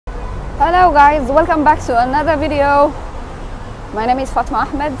Hello guys, welcome back to another video. My name is Fatma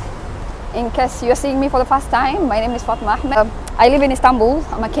Ahmed. In case you're seeing me for the first time, my name is Fatma Ahmed. I live in Istanbul.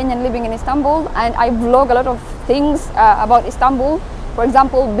 I'm a Kenyan living in Istanbul, and I vlog a lot of things about Istanbul. For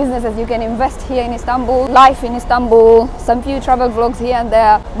example, businesses you can invest here in Istanbul, life in Istanbul, some few travel vlogs here and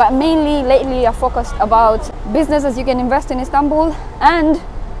there. But mainly lately I focused about businesses you can invest in Istanbul and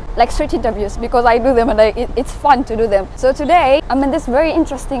like street interviews, because I do them and it's fun to do them. So today I'm in this very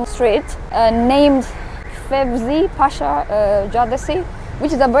interesting street named Fevzipasa Caddesi,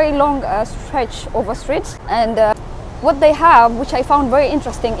 which is a very long stretch of a street. And what they have, which I found very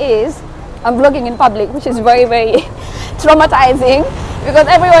interesting, is I'm vlogging in public, which is very, very traumatizing because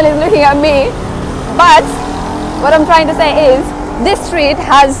everyone is looking at me. But what I'm trying to say is this street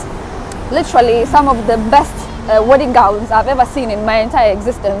has literally some of the best wedding gowns I've ever seen in my entire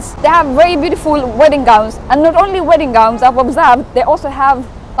existence. They have very beautiful wedding gowns, and not only wedding gowns, I've observed they also have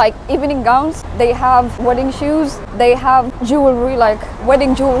like evening gowns, they have wedding shoes, they have jewelry, like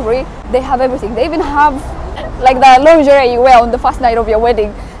wedding jewelry, they have everything. They even have like the lingerie you wear on the first night of your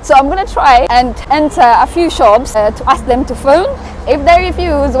wedding. So I'm gonna try and enter a few shops to ask them to film. If they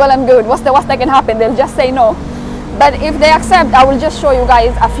refuse, well and good. What's the worst that can happen? They'll just say no. But if they accept, I will just show you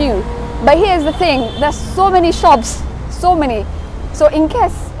guys a few. But here's the thing, there's so many shops, so many. So in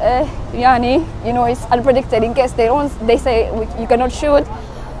case, it's unpredicted, in case they say you cannot shoot,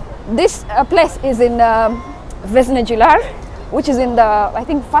 this place is in Veznecilar, which is in the, I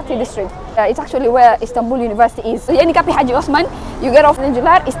think, Fatih district. It's actually where Istanbul University is. So yani Kapi Haji Osman, you get off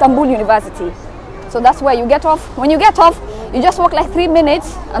Veznecilar, Istanbul University. So that's where you get off. When you get off, you just walk like 3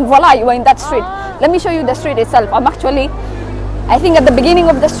 minutes and voila, you are in that street. Let me show you the street itself. I'm actually, I think, at the beginning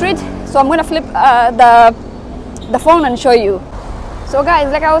of the street. So I'm gonna flip the phone and show you. So guys,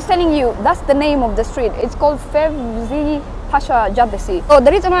 like I was telling you, that's the name of the street. It's called Fevzipasa Caddesi. So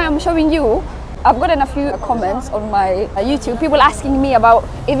the reason why I'm showing you, I've gotten a few comments on my YouTube, people asking me about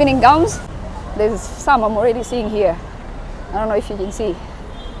evening gowns. There's some I'm already seeing here. I don't know if you can see.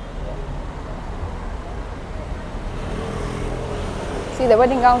 See the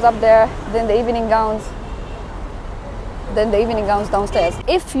wedding gowns up there, then the evening gowns. Then the evening gowns downstairs.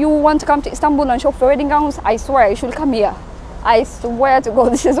 If you want to come to Istanbul and shop for wedding gowns, I swear you should come here. I swear to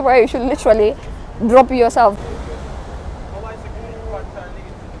God, this is where you should literally drop yourself.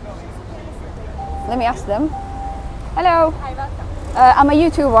 Let me ask them. Hello. Hi, welcome. I'm a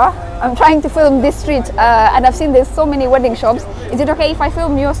YouTuber. I'm trying to film this street and I've seen there's so many wedding shops. Is it okay if I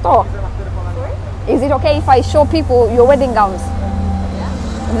film your store? Sorry? Is it okay if I show people your wedding gowns?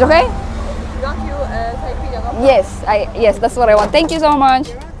 Yeah. Is it okay? You want to take video? No? Yes, that's what I want. Thank you so much.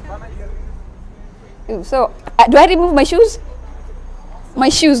 So, do I remove my shoes? My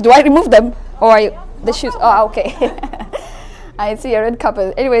shoes, do I remove them? Or the shoes? Oh, okay. I see a red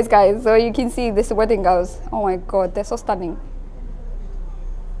couple. Anyways, guys, so you can see this wedding gowns. Oh my God, they're so stunning.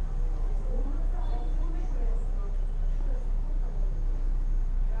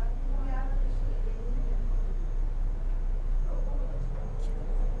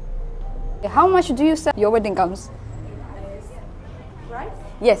 How much do you sell your wedding gowns? Right?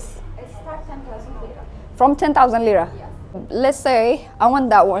 Yes. It starts 10,000 lira. From 10,000 lira? Yes. Let's say I want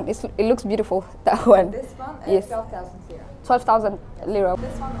that one. It looks beautiful, that one. This one Yes. is 12,000 lira. 12,000 lira.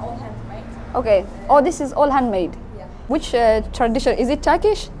 This one all handmade. Okay. Oh, this is all handmade. Yeah. Which tradition? Is it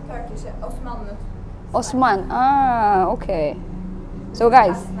Turkish? Turkish, Osmanlı. Osman. Ah, okay. So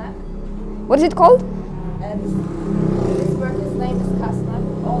guys, Kasnak. what is it called? This work is named as Kasnak.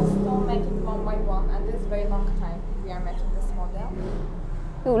 All stone making one by one, and this is very long time we are making this model.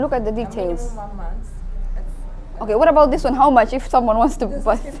 Ooh, look at the And details. minimum 1 month. Okay, what about this one? How much if someone wants to This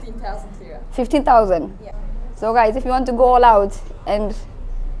buy? is 15,000 lira. 15,000. Yeah. So guys, if you want to go all out and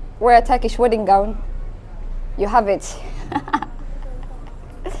wear a Turkish wedding gown, you have it.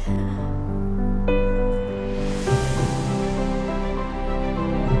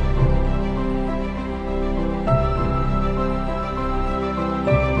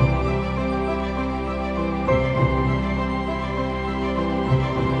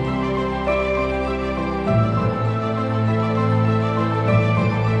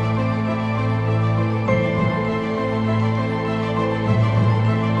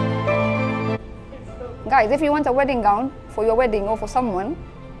 Guys, if you want a wedding gown for your wedding or for someone,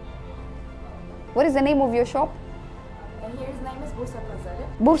 what is the name of your shop? And here his name is Bursa Pazarı.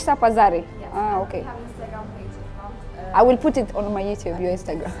 Bursa Pazari. Yes. Ah, okay. We have Instagram page if you want. I will put it on my YouTube, your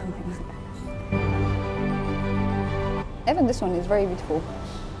Instagram. Even this one is very beautiful.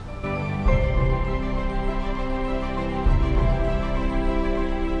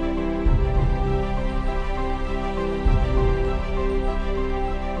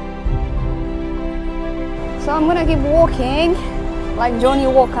 So I'm gonna keep walking like Johnny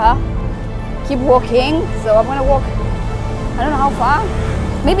Walker. Keep walking. So I'm gonna walk, I don't know how far.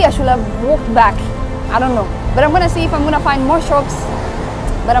 Maybe I should have walked back. I don't know. But I'm gonna see if I'm gonna find more shops.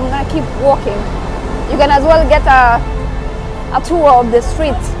 But I'm gonna keep walking. You can as well get a tour of the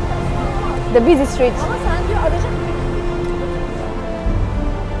street, the busy street.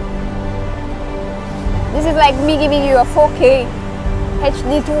 This is like me giving you a 4K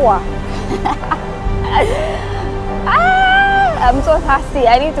HD tour. I'm so thirsty.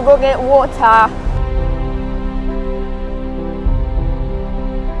 I need to go get water.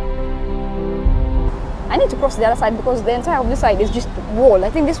 I need to cross the other side because the entire of this side is just wall. I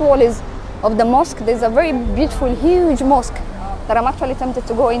think this wall is of the mosque. There's a very beautiful, huge mosque that I'm actually tempted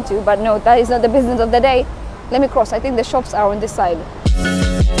to go into, but no, that is not the business of the day. Let me cross. I think the shops are on this side.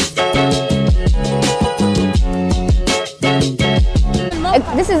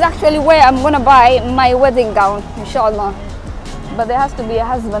 This is actually where I'm gonna buy my wedding gown, inshallah. But there has to be a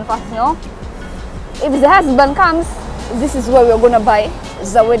husband first, no? If the husband comes, this is where we're gonna buy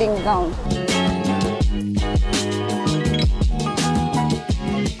the wedding gown.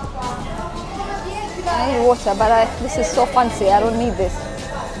 I need water, but this is so fancy. I don't need this.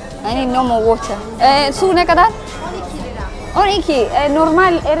 I need no more water. Su ne kadar? 12 lira. 12.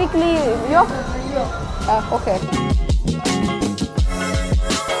 Normal erikli yok? Yok. Okay.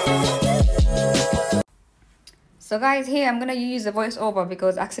 So guys, here I'm gonna use the voiceover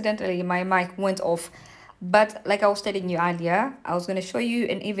because accidentally my mic went off. But like I was telling you earlier, I was gonna show you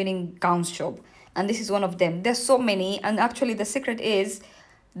an evening gown shop, and this is one of them. There's so many, and actually the secret is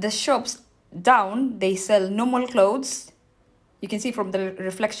the shops down, they sell normal clothes. You can see from the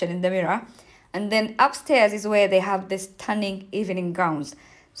reflection in the mirror. And then upstairs is where they have the stunning evening gowns.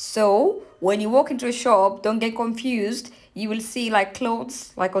 So when you walk into a shop, don't get confused. You will see like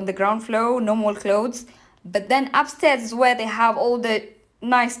clothes, like on the ground floor, normal clothes. But then upstairs is where they have all the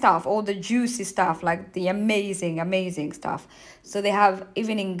nice stuff, all the juicy stuff, like the amazing stuff. So they have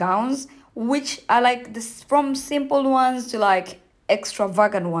evening gowns, which are like this, from simple ones to like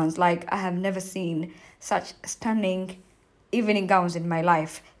extravagant ones. Like I have never seen such stunning evening gowns in my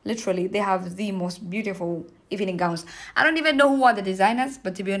life. Literally, they have the most beautiful evening gowns. I don't even know who are the designers,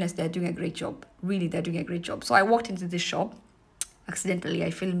 but to be honest, they're doing a great job. Really, they're doing a great job. So I walked into this shop accidentally. I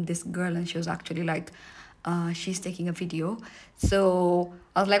filmed this girl and she was actually like, she's taking a video. So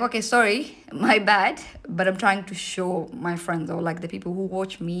I was like, okay, sorry, my bad, but I'm trying to show my friends or like the people who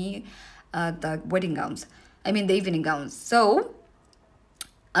watch me the wedding gowns, I mean the evening gowns. So,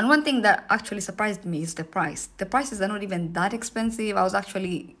 and one thing that actually surprised me is the price. The prices are not even that expensive. I was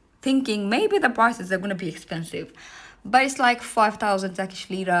actually thinking maybe the prices are going to be expensive, but it's like 5,000 Turkish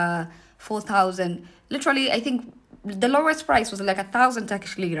lira, 4,000. Literally, I think the lowest price was like 1,000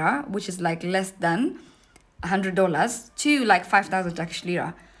 Turkish lira, which is like less than $100, to like 5,000 Turkish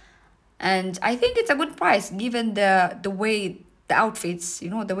lira. And I think it's a good price given the way the outfits, you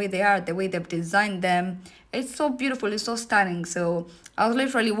know, the way they are, the way they've designed them. It's so beautiful, it's so stunning. So I was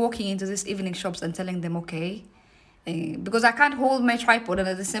literally walking into these evening shops and telling them, okay, because I can't hold my tripod and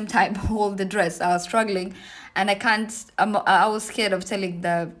at the same time hold the dress. I was struggling, and I was scared of telling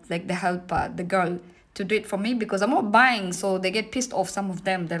the helper, the girl, to do it for me because I'm not buying. So they get pissed off, some of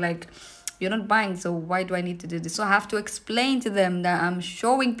them. They're like, you're not buying, so why do I need to do this? So I have to explain to them that I'm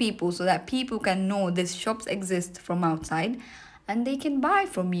showing people so that people can know these shops exist from outside and they can buy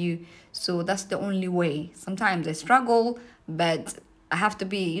from you. So that's the only way. Sometimes I struggle, but I have to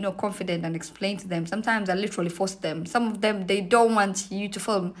be, you know, confident and explain to them. Sometimes I literally force them. Some of them, they don't want you to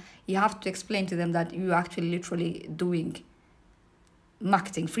film. You have to explain to them that you're actually literally doing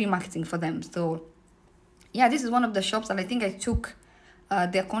marketing, free marketing for them. So yeah, this is one of the shops, and I think I took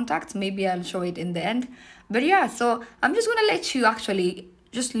their contacts. Maybe I'll show it in the end. But yeah, so I'm just gonna let you actually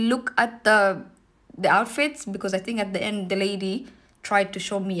just look at the outfits, because I think at the end the lady tried to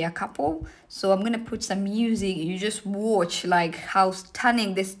show me a couple. So I'm gonna put some music. You just watch like how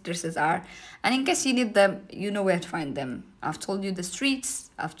stunning these dresses are, and in case you need them, you know where to find them. I've told you the streets,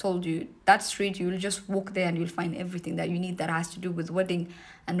 I've told you that street. You'll just walk there and you'll find everything that you need that has to do with wedding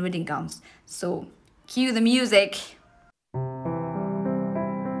and wedding gowns. So cue the music.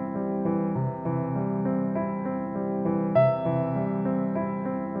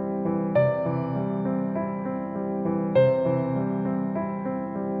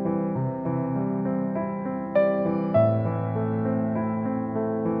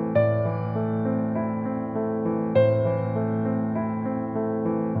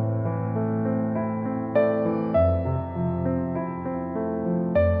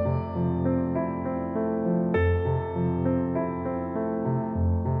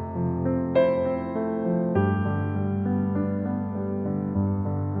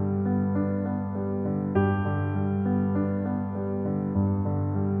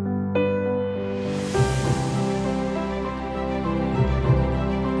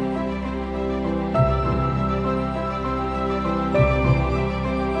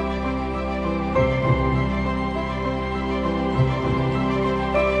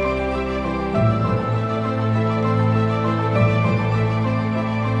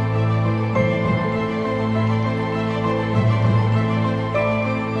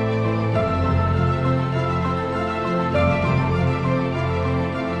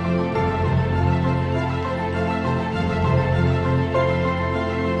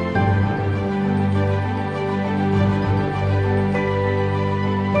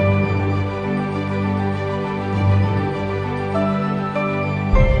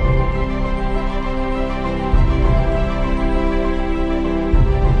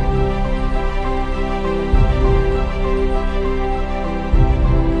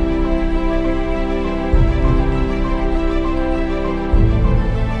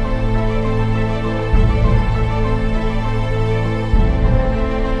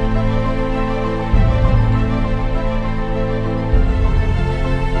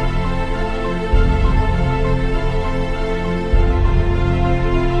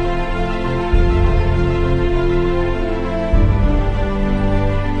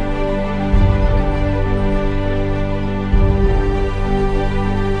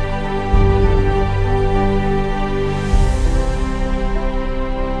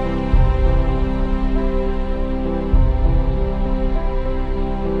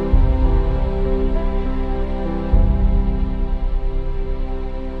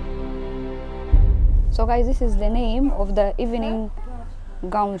 So guys, this is the name of the evening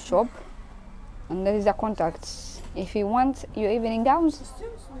gown shop, and there is the contacts. If you want your evening gowns,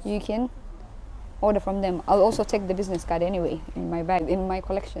 you can order from them. I'll also take the business card anyway in my bag, in my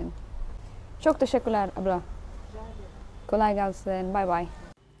collection. Çok teşekkürler abla. Kolay gelsin. Bye bye.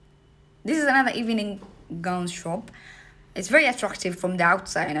 This is another evening gown shop. It's very attractive from the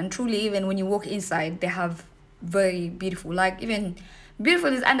outside, and truly even when you walk inside, they have very beautiful, like even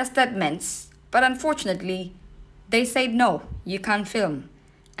beautiful is understatements. But unfortunately, they said no, you can't film.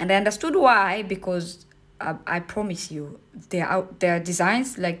 And I understood why, because I promise you, their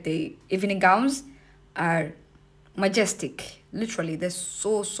designs, like the evening gowns, are majestic. Literally, they're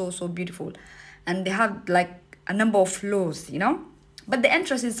so beautiful, and they have like a number of floors, you know. But the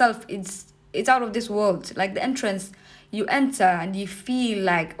entrance itself, it's out of this world. Like the entrance, you enter and you feel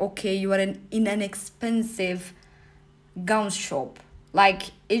like, okay, you are in an expensive gown shop.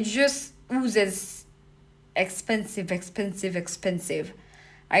 Like it just oozes expensive.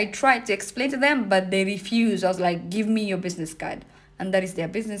 I tried to explain to them, but they refused. I was like, give me your business card. And that is their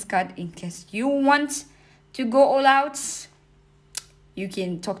business card. In case you want to go all out, you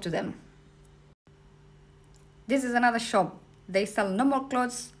can talk to them. This is another shop. They sell normal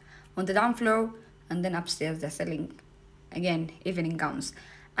clothes on the down floor, and then upstairs they're selling, again, evening gowns.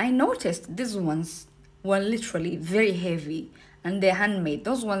 I noticed these ones were literally very heavy, and they're handmade.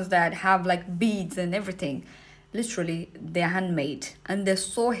 Those ones that have like beads and everything, literally they're handmade, and they're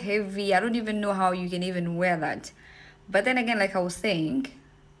so heavy. I don't even know how you can even wear that. But then again, like I was saying,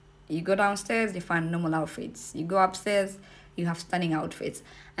 you go downstairs, you find normal outfits. You go upstairs, you have stunning outfits.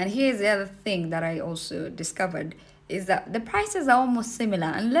 And here's the other thing that I also discovered, is that the prices are almost similar,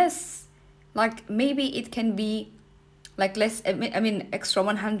 unless like maybe it can be like less, I mean extra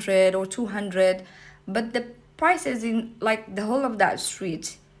 100 or 200, but the prices in like the whole of that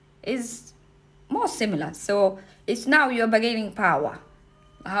street is more similar. So it's now your bargaining power,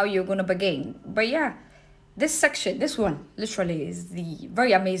 how you're gonna bargain. But yeah, this section, this one literally is the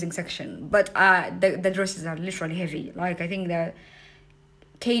very amazing section, but the dresses are literally heavy. Like I think the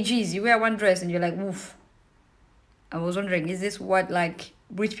kgs, you wear one dress and you're like, woof. I was wondering, is this what like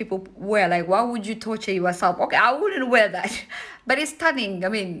rich people wear? Like, why would you torture yourself? Okay, I wouldn't wear that, but it's stunning. I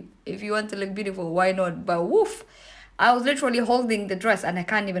mean, if you want to look beautiful, why not? But woof, I was literally holding the dress and I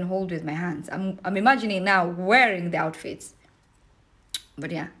can't even hold with my hands. I'm imagining now wearing the outfits.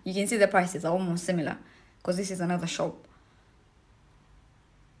 But yeah, you can see the prices are almost similar, because this is another shop.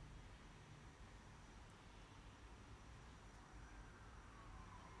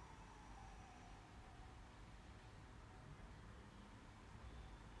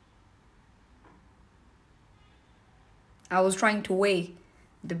 I was trying to weigh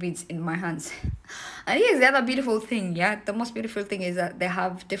the beads in my hands. And here's the other beautiful thing, yeah. The most beautiful thing is that they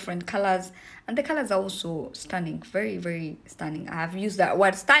have different colors, and the colors are also stunning. Very stunning. I have used that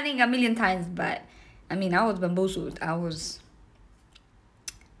word stunning a million times, but I mean, I was bamboozled. I was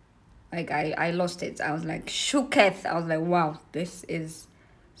like, I lost it. I was like shooketh. I was like, wow, this is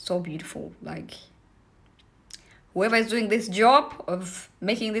so beautiful. Like whoever is doing this job of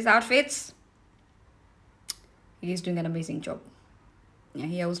making these outfits, he's doing an amazing job. Yeah,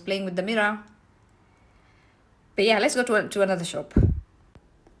 here I was playing with the mirror. But yeah, let's go to another shop.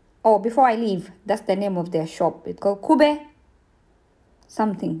 Oh, before I leave, that's the name of their shop. It's called Kube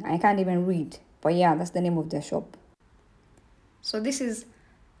something. I can't even read. But yeah, that's the name of their shop. So this is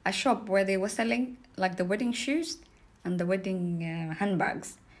a shop where they were selling like the wedding shoes and the wedding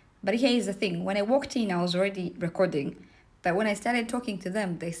handbags. But here is the thing. When I walked in, I was already recording. But when I started talking to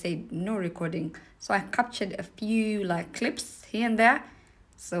them, they said no recording. So I captured a few like clips here and there.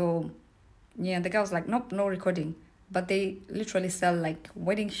 So yeah, the guy was like, nope, no recording. But they literally sell like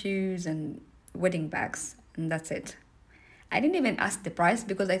wedding shoes and wedding bags, and that's it. I didn't even ask the price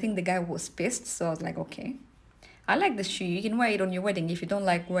because I think the guy was pissed. So I was like, okay, I like the shoe. You can wear it on your wedding if you don't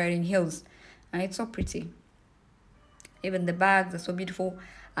like wearing heels. And it's so pretty. Even the bags are so beautiful.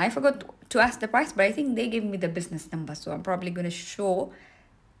 I forgot to ask the price, but I think they gave me the business number. So I'm probably going to show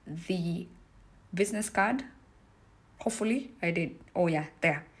the business card. Hopefully I did. Oh yeah,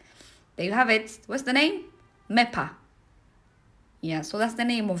 there you have it. What's the name? Mepa. Yeah, so that's the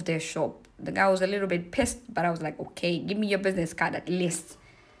name of their shop. The guy was a little bit pissed, but I was like, okay, give me your business card at least.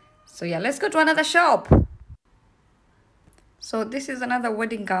 So yeah, let's go to another shop. So this is another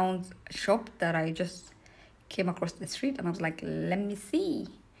wedding gown shop that I just came across the street, and I was like, let me see,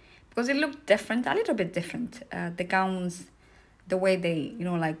 because it looked different, a little bit different. The gowns, the way they, you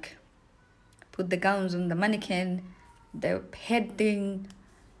know, like put the gowns on the mannequin, the head thing.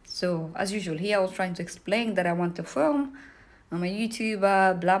 So as usual, here I was trying to explain that I want to film, I'm a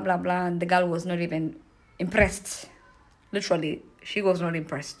YouTuber, blah blah blah, and the girl was not even impressed. Literally, she was not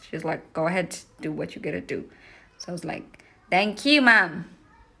impressed. She's like, go ahead, do what you gotta do. So I was like, thank you, ma'am.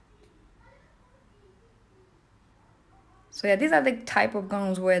 So yeah, these are the type of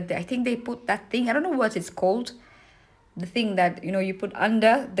gowns where I think they put that thing, I don't know what it's called, the thing that, you know, you put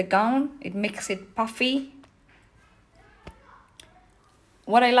under the gown, it makes it puffy.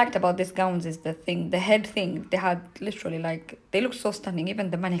 What I liked about these gowns is the head thing. They had literally like, they looked so stunning.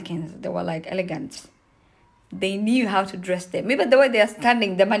 Even the mannequins, they were like elegant. They knew how to dress them. Even the way they are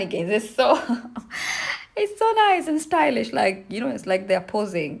standing, the mannequins, is so, it's so nice and stylish. Like, you know, it's like they're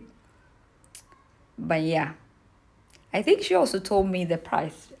posing. But yeah, I think she also told me the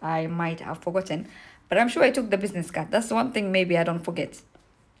price. I might have forgotten, but I'm sure I took the business card. That's the one thing maybe I don't forget,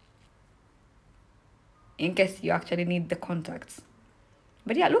 in case you actually need the contacts.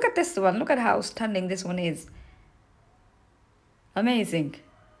 But yeah, look at this one. Look at how stunning this one is. Amazing.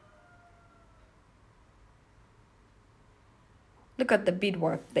 Look at the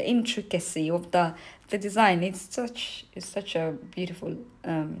beadwork, the intricacy of the design. It's such a beautiful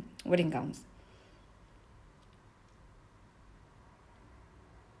wedding gowns.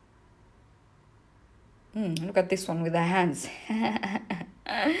 Look at this one with her hands.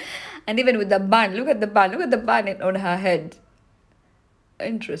 And even with the bun. Look at the bun. Look at the bun on her head.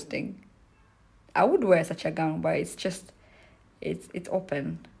 Interesting. I would wear such a gown, but it's just, it's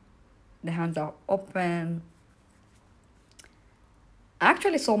open. The hands are open. I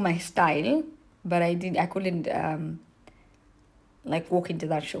actually saw my style, but I couldn't like walk into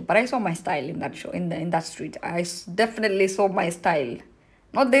that show. But I saw my style in that show, in that street. I definitely saw my style.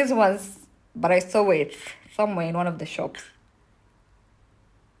 Not these ones, but I saw it somewhere in one of the shops.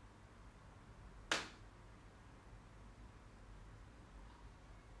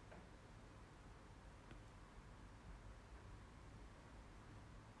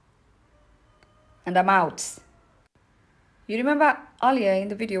 And I'm out. You remember earlier in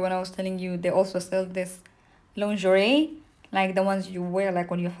the video when I was telling you they also sell this lingerie, like the ones you wear like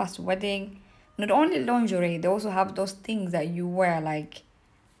on your first wedding. Not only lingerie, they also have those things that you wear like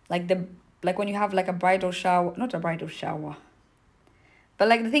when you have like a bridal shower, not a bridal shower, but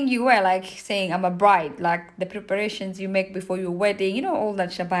like the thing you wear, like saying I'm a bride, like the preparations you make before your wedding, you know, all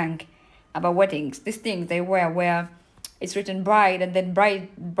that shebang about weddings. These things they wear where it's written bride and then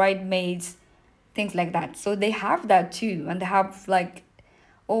bridesmaids, things like that. So they have that too, and they have like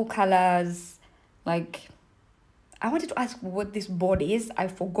all colors. Like, I wanted to ask what this board is. I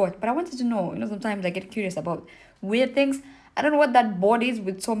forgot, but I wanted to know. You know, sometimes I get curious about weird things. I don't know what that board is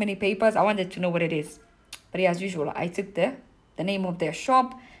with so many papers. I wanted to know what it is. But yeah, as usual, I took the name of their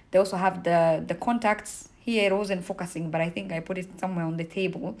shop. They also have the contacts. Here it wasn't focusing, but I think I put it somewhere on the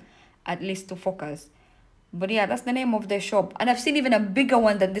table, at least to focus. But yeah, that's the name of their shop. And I've seen even a bigger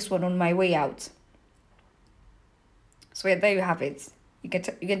one than this one on my way out. So yeah, there you have it. You can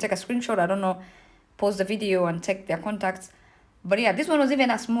take a screenshot. I don't know, pause the video and check their contacts. But yeah, this one was even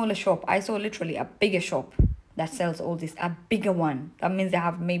a smaller shop. I saw literally a bigger shop that sells all this, a bigger one. That means they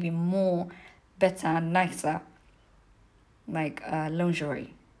have maybe more, better, nicer, like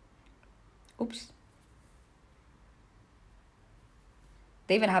lingerie. Oops.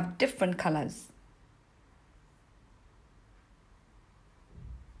 They even have different colors.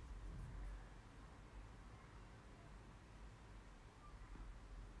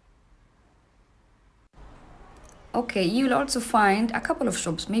 Okay, you'll also find a couple of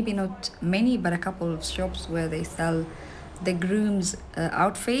shops, maybe not many, but a couple of shops where they sell the groom's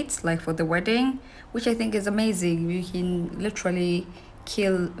outfits, like for the wedding, which I think is amazing. You can literally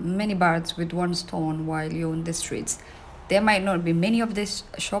kill many birds with one stone while you're on the streets. There might not be many of these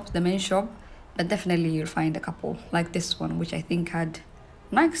shops, the main shop, but definitely you'll find a couple, like this one, which I think had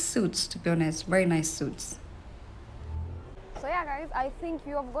nice suits, to be honest, very nice suits. So yeah guys, I think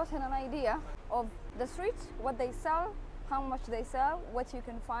you have gotten an idea of the streets, what they sell, how much they sell, what you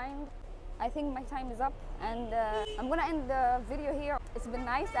can find. I think my time is up, and I'm gonna end the video here. It's been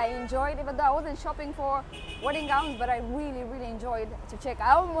nice, I enjoyed, even though I wasn't shopping for wedding gowns, but I really enjoyed to check.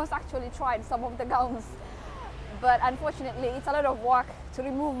 I almost actually tried some of the gowns, but unfortunately it's a lot of work to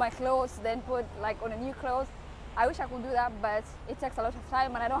remove my clothes, then put like on a new clothes. I wish I could do that, but it takes a lot of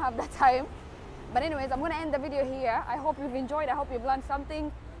time and I don't have that time. But anyways, I'm gonna end the video here. I hope you've enjoyed, I hope you've learned something.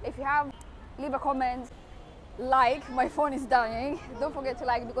 If you have, leave a comment, like. My phone is dying. Don't forget to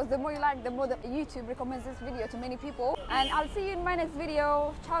like, because the more you like, the more the YouTube recommends this video to many people. And I'll see you in my next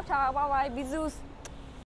video. Ciao ciao, bye bye, bisous.